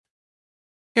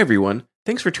Hey everyone,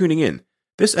 thanks for tuning in.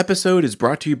 This episode is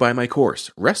brought to you by my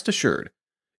course, Rest Assured.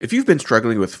 If you've been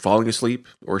struggling with falling asleep,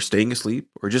 or staying asleep,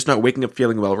 or just not waking up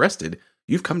feeling well rested,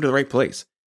 you've come to the right place.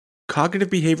 Cognitive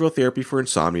behavioral therapy for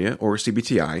insomnia, or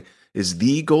CBTI, is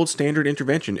the gold standard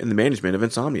intervention in the management of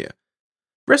insomnia.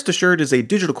 Rest Assured is a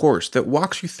digital course that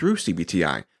walks you through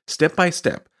CBTI, step by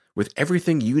step, with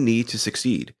everything you need to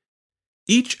succeed.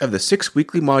 Each of the 6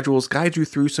 weekly modules guides you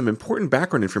through some important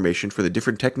background information for the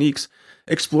different techniques,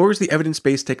 explores the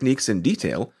evidence-based techniques in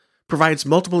detail, provides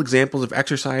multiple examples of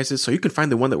exercises so you can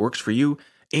find the one that works for you,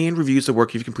 and reviews the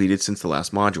work you've completed since the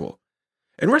last module.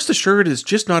 And Rest Assured is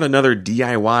just not another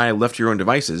DIY left to your own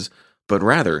devices, but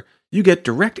rather, you get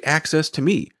direct access to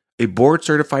me, a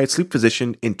board-certified sleep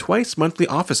physician, in twice monthly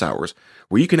office hours,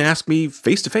 where you can ask me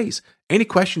face-to-face any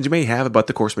questions you may have about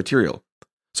the course material.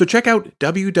 So check out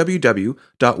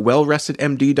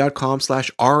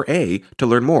www.wellrestedmd.com/RA to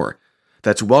learn more.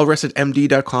 That's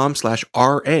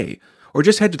wellrestedmd.com/RA, or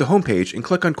just head to the homepage and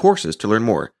click on courses to learn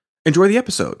more. Enjoy the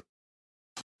episode.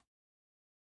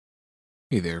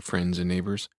 Hey there, friends and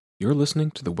neighbors. You're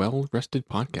listening to the Well Rested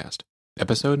Podcast,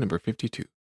 episode number 52,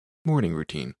 Morning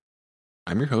Routine.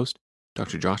 I'm your host,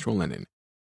 Dr. Joshua Lennon.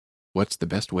 What's the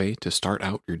best way to start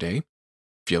out your day?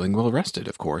 Feeling well rested,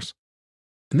 of course.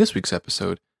 In this week's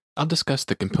episode, I'll discuss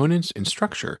the components and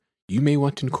structure you may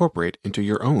want to incorporate into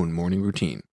your own morning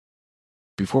routine.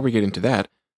 Before we get into that,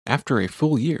 after a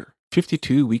full year,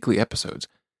 52 weekly episodes,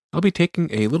 I'll be taking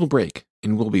a little break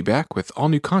and we'll be back with all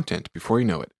new content before you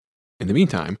know it. In the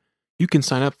meantime, you can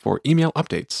sign up for email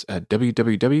updates at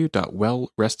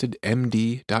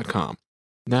www.wellrestedmd.com.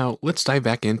 Now, let's dive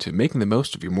back into making the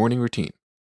most of your morning routine.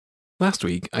 Last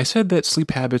week, I said that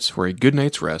sleep habits for a good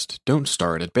night's rest don't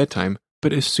start at bedtime,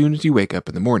 but as soon as you wake up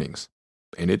in the mornings.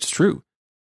 And it's true.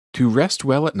 To rest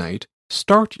well at night,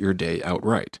 start your day out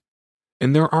right.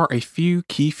 And there are a few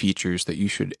key features that you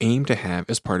should aim to have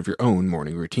as part of your own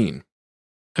morning routine.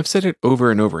 I've said it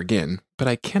over and over again, but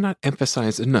I cannot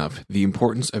emphasize enough the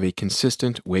importance of a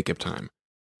consistent wake-up time.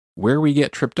 Where we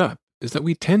get tripped up is that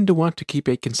we tend to want to keep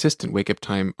a consistent wake-up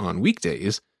time on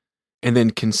weekdays, and then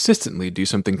consistently do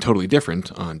something totally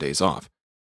different on days off.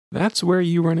 That's where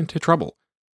you run into trouble.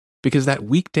 Because that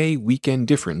weekday-weekend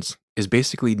difference is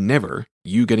basically never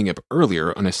you getting up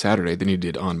earlier on a Saturday than you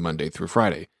did on Monday through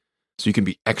Friday, so you can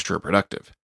be extra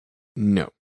productive. No.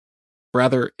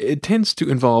 Rather, it tends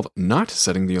to involve not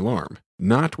setting the alarm,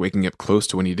 not waking up close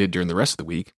to when you did during the rest of the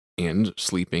week, and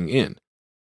sleeping in.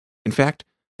 In fact,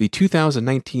 the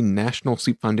 2019 National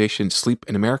Sleep Foundation Sleep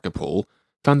in America poll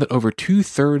found that over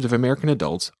 2/3 of American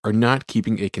adults are not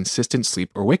keeping a consistent sleep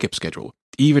or wake-up schedule,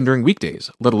 even during weekdays,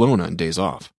 let alone on days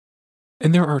off.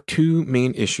 And there are two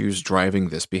main issues driving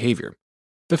this behavior.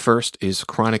 The first is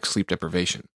chronic sleep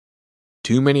deprivation.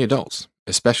 Too many adults,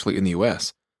 especially in the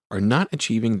US, are not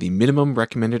achieving the minimum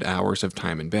recommended hours of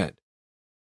time in bed.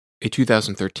 A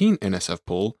 2013 NSF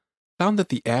poll found that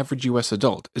the average US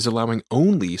adult is allowing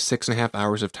only 6.5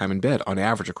 hours of time in bed on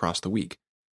average across the week,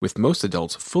 with most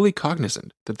adults fully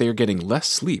cognizant that they are getting less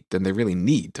sleep than they really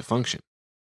need to function.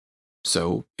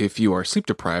 So, if you are sleep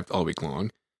deprived all week long,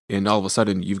 and all of a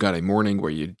sudden you've got a morning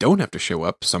where you don't have to show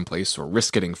up someplace or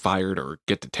risk getting fired or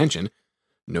get detention,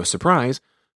 no surprise,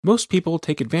 most people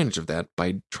take advantage of that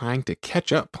by trying to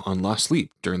catch up on lost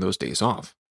sleep during those days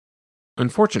off.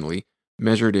 Unfortunately,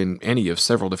 measured in any of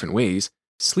several different ways,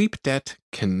 sleep debt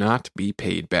cannot be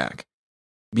paid back,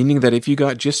 meaning that if you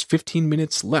got just 15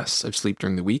 minutes less of sleep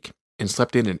during the week and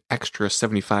slept in an extra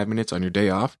 75 minutes on your day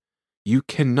off, you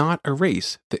cannot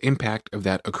erase the impact of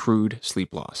that accrued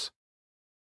sleep loss.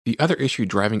 The other issue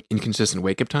driving inconsistent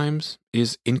wake-up times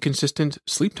is inconsistent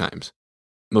sleep times.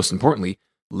 Most importantly,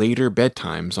 later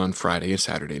bedtimes on Friday and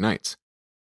Saturday nights.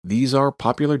 These are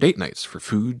popular date nights for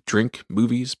food, drink,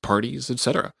 movies, parties,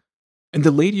 etc. And the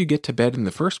later you get to bed in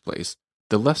the first place,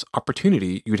 the less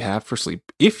opportunity you'd have for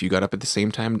sleep if you got up at the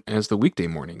same time as the weekday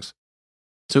mornings.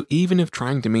 So even if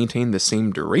trying to maintain the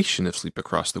same duration of sleep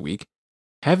across the week,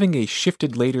 having a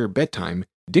shifted later bedtime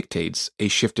dictates a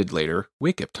shifted later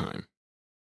wake-up time.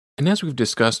 And as we've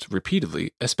discussed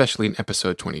repeatedly, especially in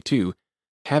episode 22,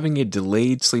 having a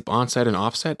delayed sleep onset and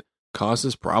offset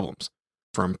causes problems,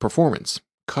 from performance,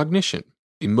 cognition,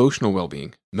 emotional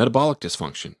well-being, metabolic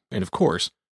dysfunction, and of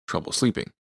course, trouble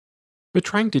sleeping. But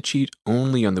trying to cheat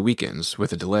only on the weekends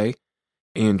with a delay,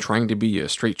 and trying to be a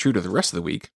straight true to the rest of the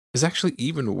week, is actually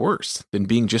even worse than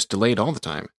being just delayed all the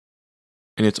time.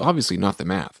 And it's obviously not the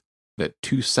math, that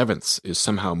 2/7 is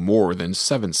somehow more than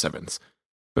 7/7,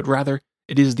 but rather,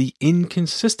 it is the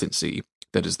inconsistency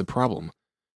that is the problem.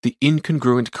 The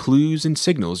incongruent clues and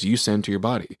signals you send to your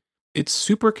body. It's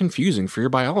super confusing for your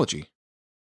biology.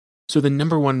 So the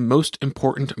number one most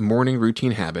important morning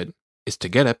routine habit is to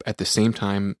get up at the same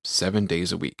time 7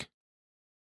 days a week.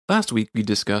 Last week, we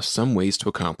discussed some ways to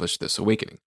accomplish this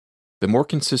awakening. The more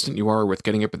consistent you are with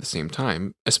getting up at the same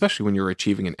time, especially when you're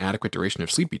achieving an adequate duration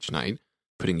of sleep each night,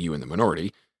 putting you in the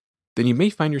minority, then you may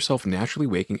find yourself naturally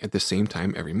waking at the same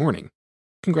time every morning.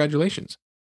 Congratulations.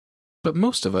 But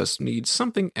most of us need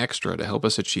something extra to help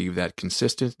us achieve that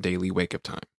consistent daily wake-up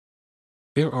time.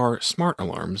 There are smart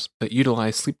alarms that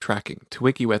utilize sleep tracking to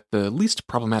wake you at the least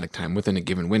problematic time within a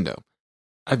given window.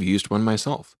 I've used one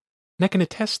myself, and I can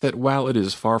attest that while it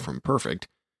is far from perfect,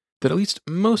 that at least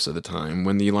most of the time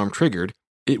when the alarm triggered,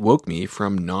 it woke me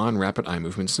from non-rapid eye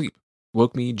movement sleep,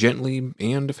 woke me gently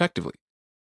and effectively.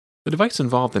 The device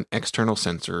involved an external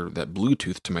sensor that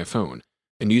Bluetoothed to my phone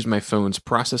and used my phone's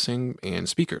processing and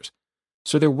speakers.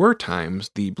 So there were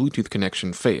times the Bluetooth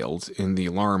connection failed and the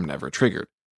alarm never triggered.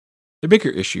 The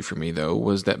bigger issue for me, though,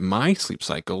 was that my sleep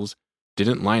cycles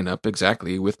didn't line up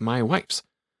exactly with my wife's,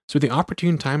 so the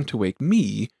opportune time to wake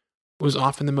me was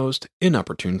often the most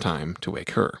inopportune time to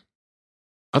wake her.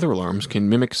 Other alarms can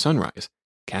mimic sunrise,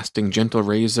 casting gentle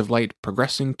rays of light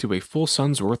progressing to a full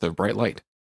sun's worth of bright light.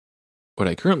 What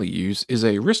I currently use is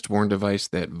a wrist-worn device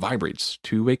that vibrates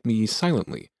to wake me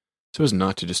silently, so as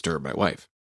not to disturb my wife.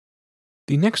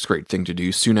 The next great thing to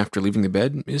do soon after leaving the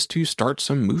bed is to start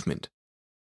some movement.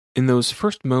 In those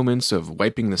first moments of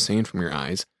wiping the sand from your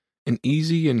eyes, an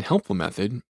easy and helpful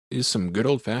method is some good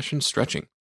old-fashioned stretching.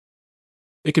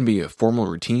 It can be a formal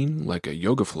routine like a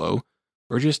yoga flow,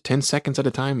 or just 10 seconds at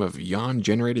a time of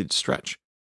yawn-generated stretch.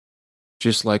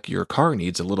 Just like your car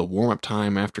needs a little warm-up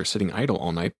time after sitting idle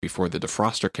all night before the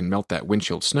defroster can melt that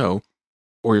windshield snow,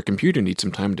 or your computer needs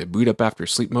some time to boot up after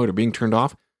sleep mode or being turned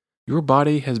off, your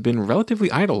body has been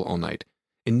relatively idle all night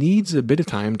and needs a bit of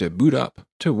time to boot up,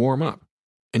 to warm up,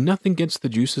 and nothing gets the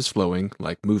juices flowing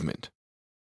like movement.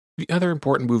 The other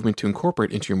important movement to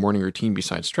incorporate into your morning routine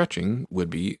besides stretching would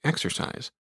be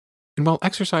exercise. And while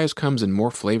exercise comes in more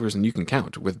flavors than you can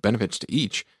count, with benefits to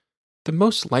each, the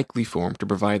most likely form to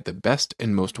provide the best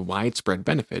and most widespread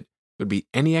benefit would be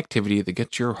any activity that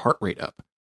gets your heart rate up,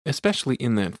 especially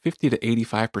in the 50 to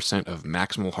 85% of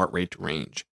maximal heart rate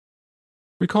range.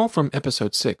 Recall from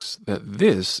episode 6 that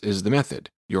this is the method,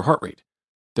 your heart rate,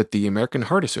 that the American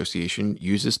Heart Association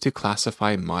uses to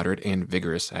classify moderate and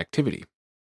vigorous activity.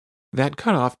 That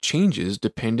cutoff changes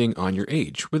depending on your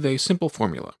age with a simple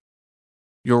formula.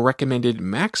 Your recommended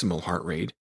maximal heart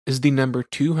rate is the number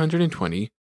 220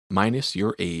 minus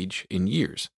your age in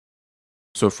years.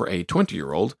 So for a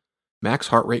 20-year-old, max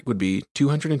heart rate would be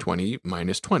 220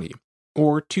 minus 20,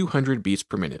 or 200 beats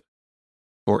per minute.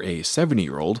 For a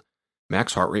 70-year-old,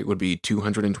 max heart rate would be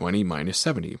 220 minus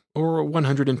 70, or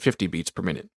 150 beats per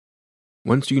minute.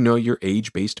 Once you know your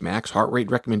age-based max heart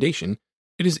rate recommendation,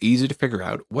 it is easy to figure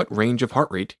out what range of heart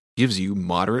rate gives you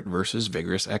moderate versus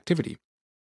vigorous activity.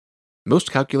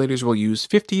 Most calculators will use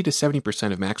 50 to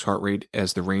 70% of max heart rate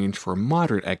as the range for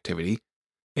moderate activity,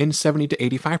 and 70 to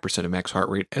 85% of max heart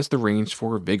rate as the range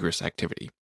for vigorous activity.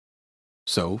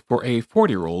 So, for a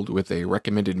 40-year-old with a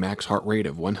recommended max heart rate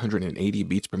of 180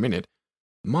 beats per minute,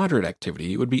 moderate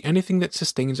activity would be anything that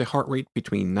sustains a heart rate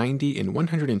between 90 and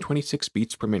 126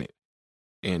 beats per minute,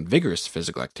 and vigorous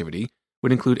physical activity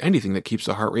would include anything that keeps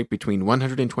the heart rate between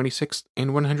 126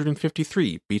 and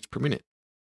 153 beats per minute.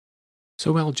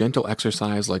 So while gentle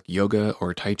exercise like yoga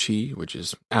or Tai Chi, which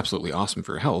is absolutely awesome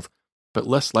for your health, but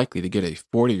less likely to get a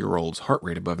 40-year-old's heart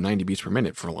rate above 90 beats per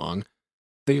minute for long,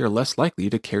 they are less likely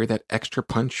to carry that extra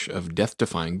punch of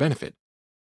death-defying benefit.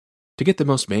 To get the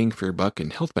most bang for your buck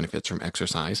and health benefits from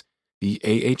exercise, the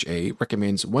AHA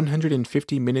recommends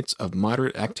 150 minutes of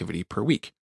moderate activity per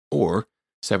week, or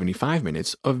 75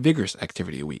 minutes of vigorous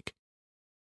activity a week.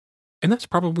 And that's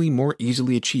probably more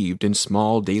easily achieved in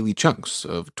small daily chunks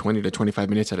of 20 to 25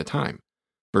 minutes at a time,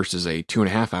 versus a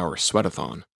 2.5-hour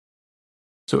sweatathon.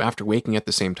 So after waking at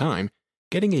the same time,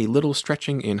 getting a little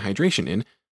stretching and hydration in,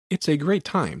 it's a great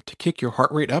time to kick your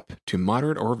heart rate up to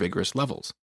moderate or vigorous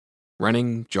levels.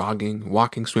 Running, jogging,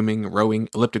 walking, swimming, rowing,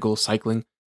 elliptical, cycling,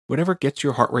 whatever gets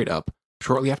your heart rate up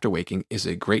shortly after waking is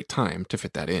a great time to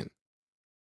fit that in.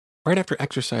 Right after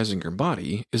exercising your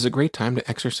body is a great time to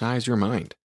exercise your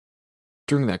mind.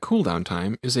 During that cool-down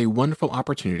time is a wonderful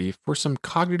opportunity for some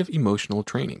cognitive emotional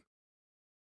training.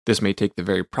 This may take the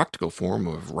very practical form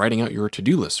of writing out your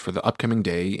to-do list for the upcoming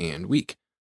day and week.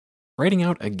 Writing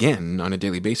out again on a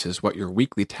daily basis what your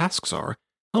weekly tasks are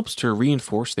helps to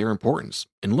reinforce their importance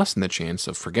and lessen the chance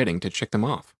of forgetting to check them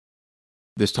off.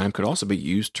 This time could also be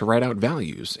used to write out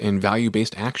values and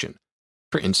value-based action.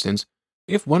 For instance,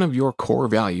 if one of your core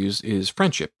values is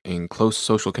friendship and close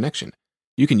social connection,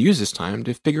 You can use this time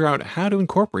to figure out how to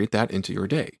incorporate that into your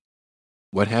day.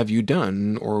 What have you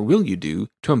done or will you do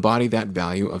to embody that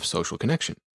value of social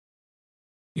connection?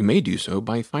 You may do so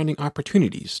by finding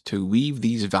opportunities to weave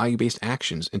these value-based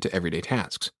actions into everyday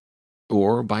tasks,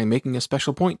 or by making a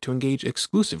special point to engage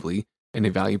exclusively in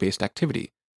a value-based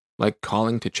activity, like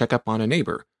calling to check up on a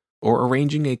neighbor or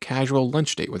arranging a casual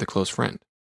lunch date with a close friend.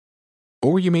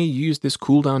 Or you may use this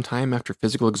cool-down time after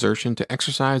physical exertion to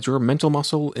exercise your mental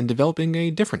muscle in developing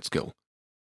a different skill.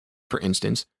 For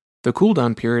instance, the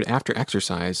cool-down period after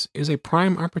exercise is a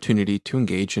prime opportunity to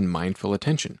engage in mindful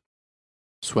attention.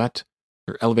 Sweat,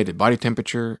 your elevated body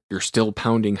temperature, your still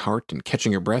pounding heart, and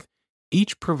catching your breath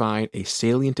each provide a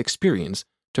salient experience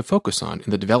to focus on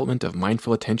in the development of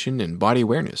mindful attention and body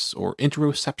awareness, or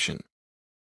interoception.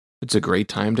 It's a great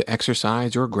time to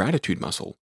exercise your gratitude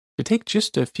muscle, to take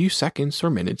just a few seconds or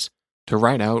minutes to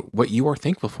write out what you are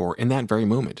thankful for in that very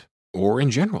moment, or in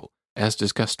general, as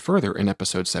discussed further in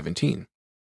episode 17.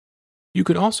 You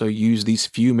could also use these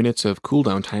few minutes of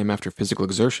cool-down time after physical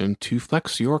exertion to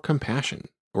flex your compassion,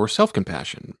 or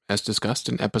self-compassion, as discussed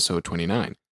in episode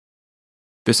 29.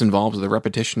 This involves the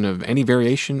repetition of any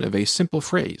variation of a simple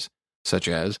phrase, such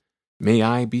as, "May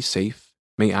I be safe,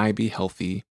 may I be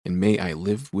healthy, and may I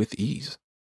live with ease."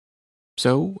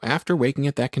 So, after waking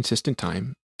at that consistent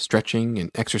time, stretching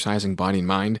and exercising body and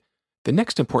mind, the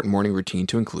next important morning routine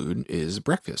to include is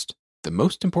breakfast, the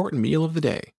most important meal of the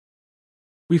day.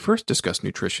 We first discussed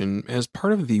nutrition as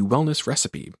part of the wellness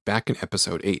recipe back in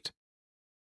episode 8.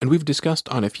 And we've discussed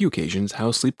on a few occasions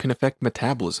how sleep can affect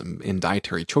metabolism and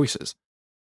dietary choices.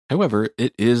 However,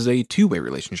 it is a two-way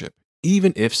relationship,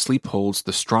 even if sleep holds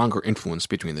the stronger influence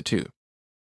between the two.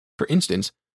 For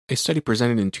instance, a study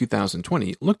presented in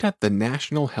 2020 looked at the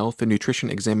National Health and Nutrition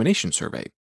Examination Survey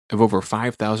of over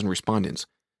 5,000 respondents,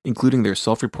 including their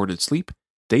self-reported sleep,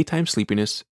 daytime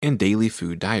sleepiness, and daily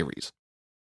food diaries.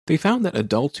 They found that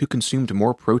adults who consumed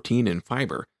more protein and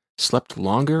fiber slept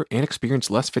longer and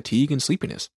experienced less fatigue and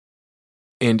sleepiness.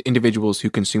 And individuals who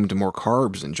consumed more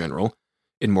carbs in general,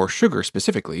 and more sugar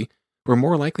specifically, were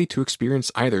more likely to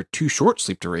experience either too short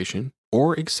sleep duration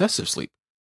or excessive sleep,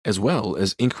 as well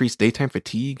as increased daytime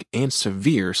fatigue and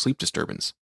severe sleep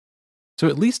disturbance. So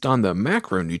at least on the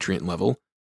macronutrient level,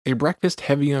 a breakfast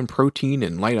heavy on protein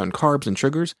and light on carbs and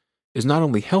sugars is not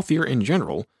only healthier in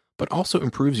general, but also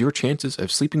improves your chances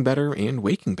of sleeping better and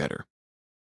waking better.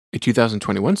 A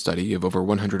 2021 study of over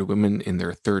 100 women in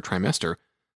their third trimester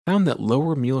found that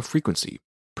lower meal frequency,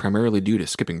 primarily due to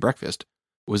skipping breakfast,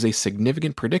 was a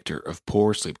significant predictor of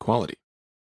poor sleep quality.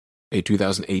 A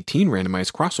 2018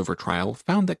 randomized crossover trial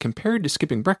found that compared to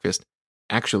skipping breakfast,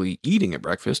 actually eating at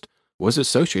breakfast was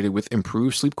associated with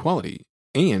improved sleep quality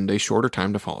and a shorter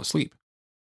time to fall asleep.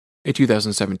 A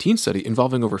 2017 study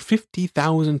involving over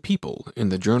 50,000 people in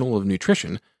the Journal of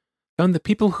Nutrition found that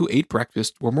people who ate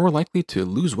breakfast were more likely to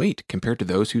lose weight compared to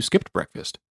those who skipped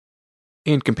breakfast.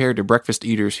 And compared to breakfast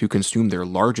eaters who consumed their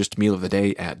largest meal of the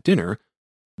day at dinner,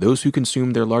 those who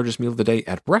consumed their largest meal of the day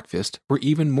at breakfast were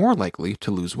even more likely to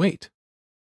lose weight.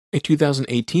 A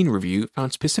 2018 review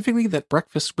found specifically that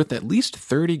breakfast with at least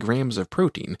 30 grams of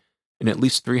protein and at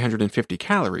least 350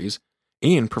 calories,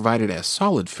 and provided as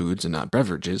solid foods and not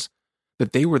beverages,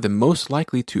 that they were the most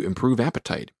likely to improve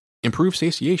appetite, improve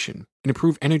satiation, and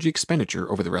improve energy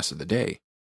expenditure over the rest of the day.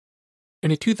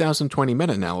 And a 2020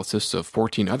 meta-analysis of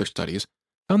 14 other studies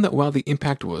found that while the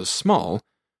impact was small,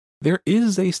 there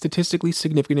is a statistically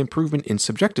significant improvement in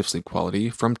subjective sleep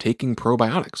quality from taking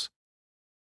probiotics.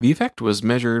 The effect was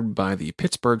measured by the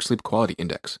Pittsburgh Sleep Quality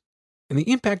Index, and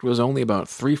the impact was only about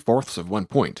 3/4 of 1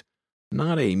 point,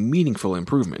 not a meaningful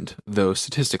improvement, though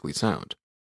statistically sound.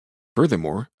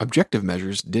 Furthermore, objective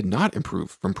measures did not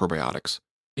improve from probiotics,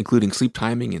 including sleep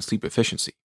timing and sleep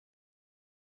efficiency.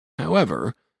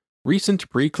 However, recent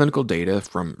preclinical data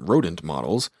from rodent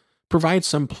models provide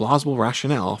some plausible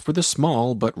rationale for the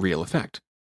small but real effect,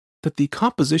 that the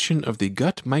composition of the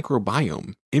gut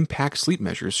microbiome impacts sleep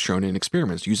measures shown in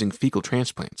experiments using fecal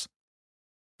transplants.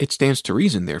 It stands to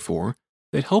reason, therefore,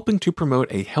 that helping to promote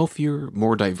a healthier,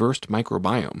 more diverse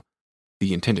microbiome,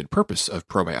 the intended purpose of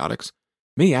probiotics,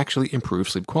 may actually improve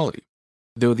sleep quality,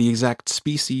 though the exact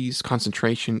species,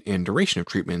 concentration, and duration of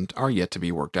treatment are yet to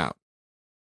be worked out.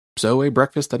 So a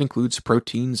breakfast that includes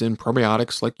proteins and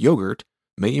probiotics like yogurt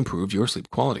may improve your sleep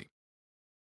quality.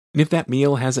 And if that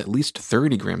meal has at least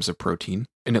 30 grams of protein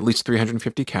and at least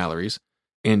 350 calories,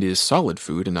 and is solid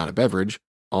food and not a beverage,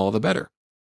 all the better.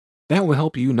 That will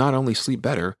help you not only sleep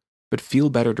better, but feel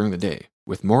better during the day,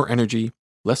 with more energy,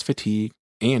 less fatigue,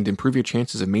 and improve your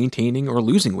chances of maintaining or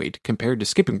losing weight compared to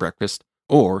skipping breakfast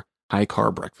or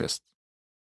high-carb breakfasts.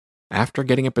 After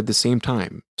getting up at the same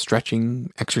time,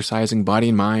 stretching, exercising body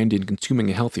and mind, and consuming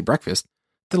a healthy breakfast,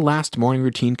 the last morning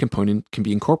routine component can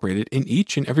be incorporated in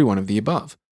each and every one of the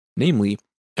above, namely,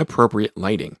 appropriate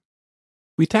lighting.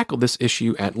 We tackled this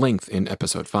issue at length in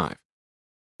episode 5.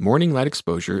 Morning light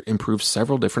exposure improves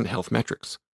several different health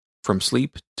metrics, from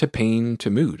sleep to pain to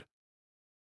mood.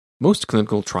 Most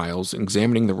clinical trials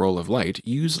examining the role of light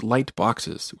use light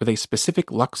boxes with a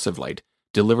specific lux of light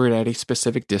delivered at a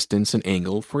specific distance and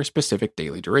angle for a specific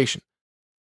daily duration.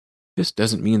 This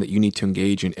doesn't mean that you need to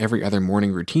engage in every other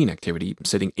morning routine activity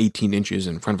sitting 18 inches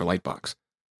in front of a light box.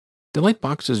 The light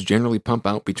boxes generally pump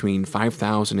out between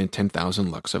 5,000 and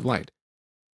 10,000 lux of light.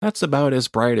 That's about as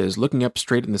bright as looking up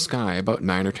straight in the sky about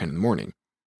 9 or 10 in the morning.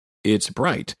 It's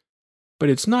bright, but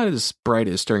it's not as bright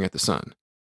as staring at the sun.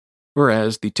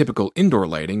 Whereas the typical indoor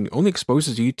lighting only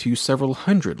exposes you to several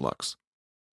hundred lux.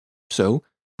 So,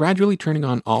 gradually turning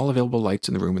on all available lights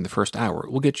in the room in the first hour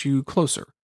will get you closer.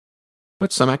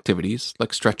 But some activities,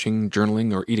 like stretching,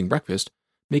 journaling, or eating breakfast,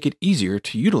 make it easier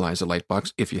to utilize a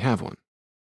lightbox if you have one.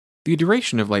 The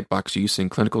duration of lightbox use in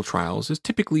clinical trials is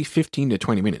typically 15 to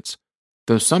 20 minutes,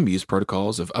 though some use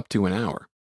protocols of up to an hour.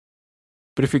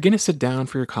 But if you're going to sit down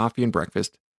for your coffee and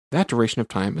breakfast, that duration of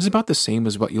time is about the same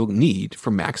as what you'll need for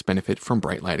max benefit from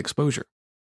bright light exposure.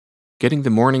 Getting the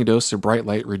morning dose of bright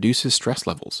light reduces stress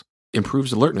levels,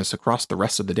 improves alertness across the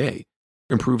rest of the day,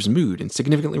 improves mood and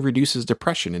significantly reduces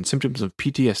depression and symptoms of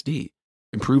PTSD,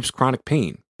 improves chronic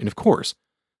pain, and of course,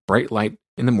 bright light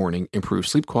in the morning improves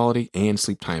sleep quality and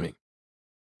sleep timing.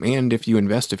 And if you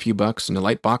invest a few bucks in a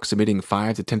light box emitting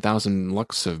 5 to 10,000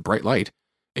 lux of bright light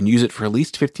and use it for at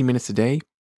least 15 minutes a day,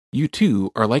 you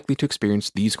too are likely to experience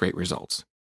these great results.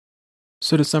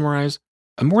 So to summarize,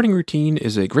 a morning routine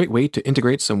is a great way to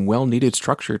integrate some well-needed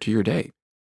structure to your day.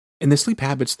 And the sleep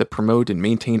habits that promote and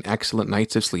maintain excellent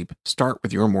nights of sleep start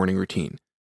with your morning routine.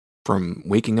 From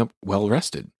waking up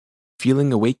well-rested,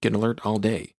 feeling awake and alert all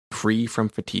day, free from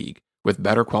fatigue, with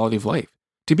better quality of life,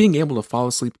 to being able to fall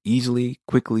asleep easily,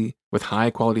 quickly, with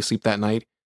high-quality sleep that night,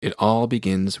 it all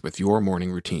begins with your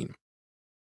morning routine.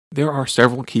 There are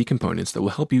several key components that will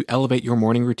help you elevate your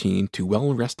morning routine to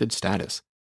well-rested status.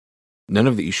 None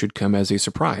of these should come as a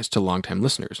surprise to longtime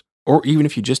listeners, or even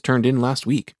if you just turned in last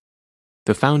week.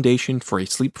 The foundation for a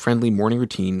sleep-friendly morning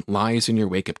routine lies in your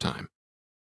wake-up time.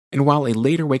 And while a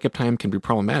later wake-up time can be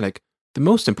problematic, the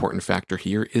most important factor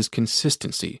here is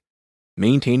consistency,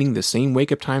 maintaining the same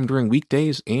wake-up time during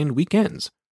weekdays and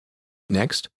weekends.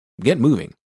 Next, get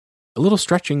moving. A little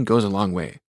stretching goes a long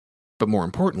way, but more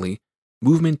importantly,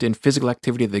 movement and physical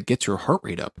activity that gets your heart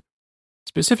rate up.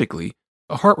 Specifically,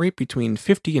 a heart rate between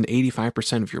 50 and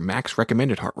 85% of your max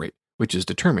recommended heart rate, which is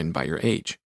determined by your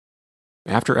age.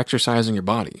 After exercising your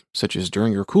body, such as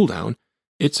during your cool down,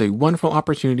 it's a wonderful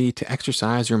opportunity to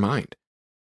exercise your mind.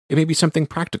 It may be something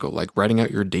practical like writing out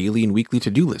your daily and weekly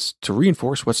to-do lists to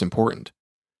reinforce what's important.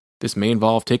 This may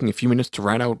involve taking a few minutes to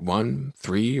write out 1,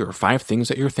 3, or 5 things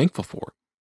that you're thankful for.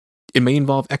 It may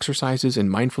involve exercises in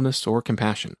mindfulness or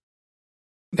compassion.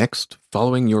 Next,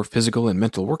 following your physical and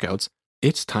mental workouts,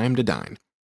 it's time to dine.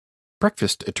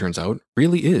 Breakfast, it turns out,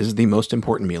 really is the most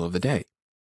important meal of the day.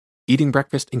 Eating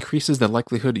breakfast increases the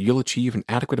likelihood you'll achieve an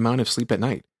adequate amount of sleep at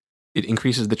night. It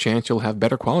increases the chance you'll have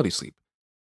better quality sleep.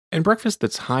 And breakfast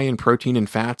that's high in protein and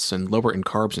fats and lower in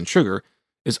carbs and sugar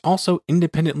is also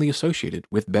independently associated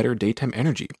with better daytime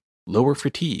energy, lower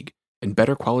fatigue, and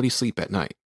better quality sleep at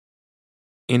night.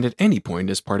 And at any point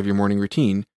as part of your morning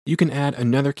routine, you can add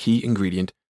another key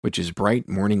ingredient, which is bright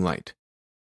morning light.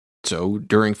 So,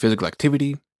 during physical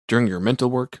activity, during your mental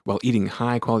work, while eating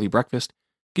high-quality breakfast,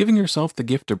 giving yourself the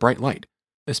gift of bright light,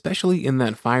 especially in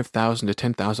that 5,000 to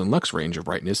 10,000 lux range of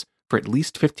brightness for at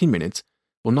least 15 minutes,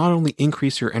 will not only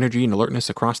increase your energy and alertness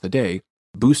across the day,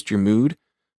 boost your mood,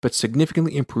 but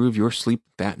significantly improve your sleep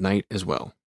that night as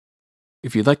well.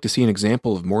 If you'd like to see an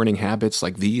example of morning habits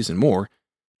like these and more,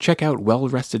 check out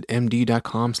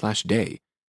wellrestedmd.com/day,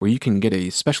 where you can get a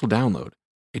special download,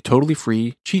 a totally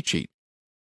free cheat sheet.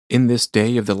 In this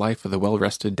Day of the Life of the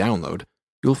Well-Rested download,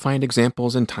 you'll find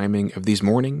examples and timing of these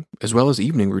morning as well as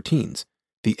evening routines,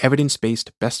 the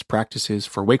evidence-based best practices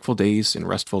for wakeful days and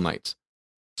restful nights.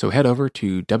 So head over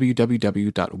to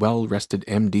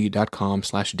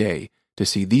www.wellrestedmd.com/day to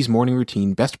see these morning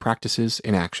routine best practices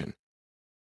in action.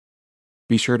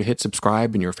 Be sure to hit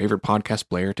subscribe in your favorite podcast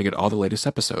player to get all the latest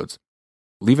episodes.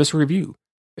 Leave us a review,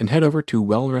 and head over to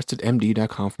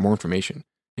wellrestedmd.com for more information,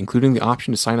 including the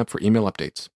option to sign up for email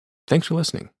updates. Thanks for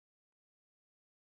listening.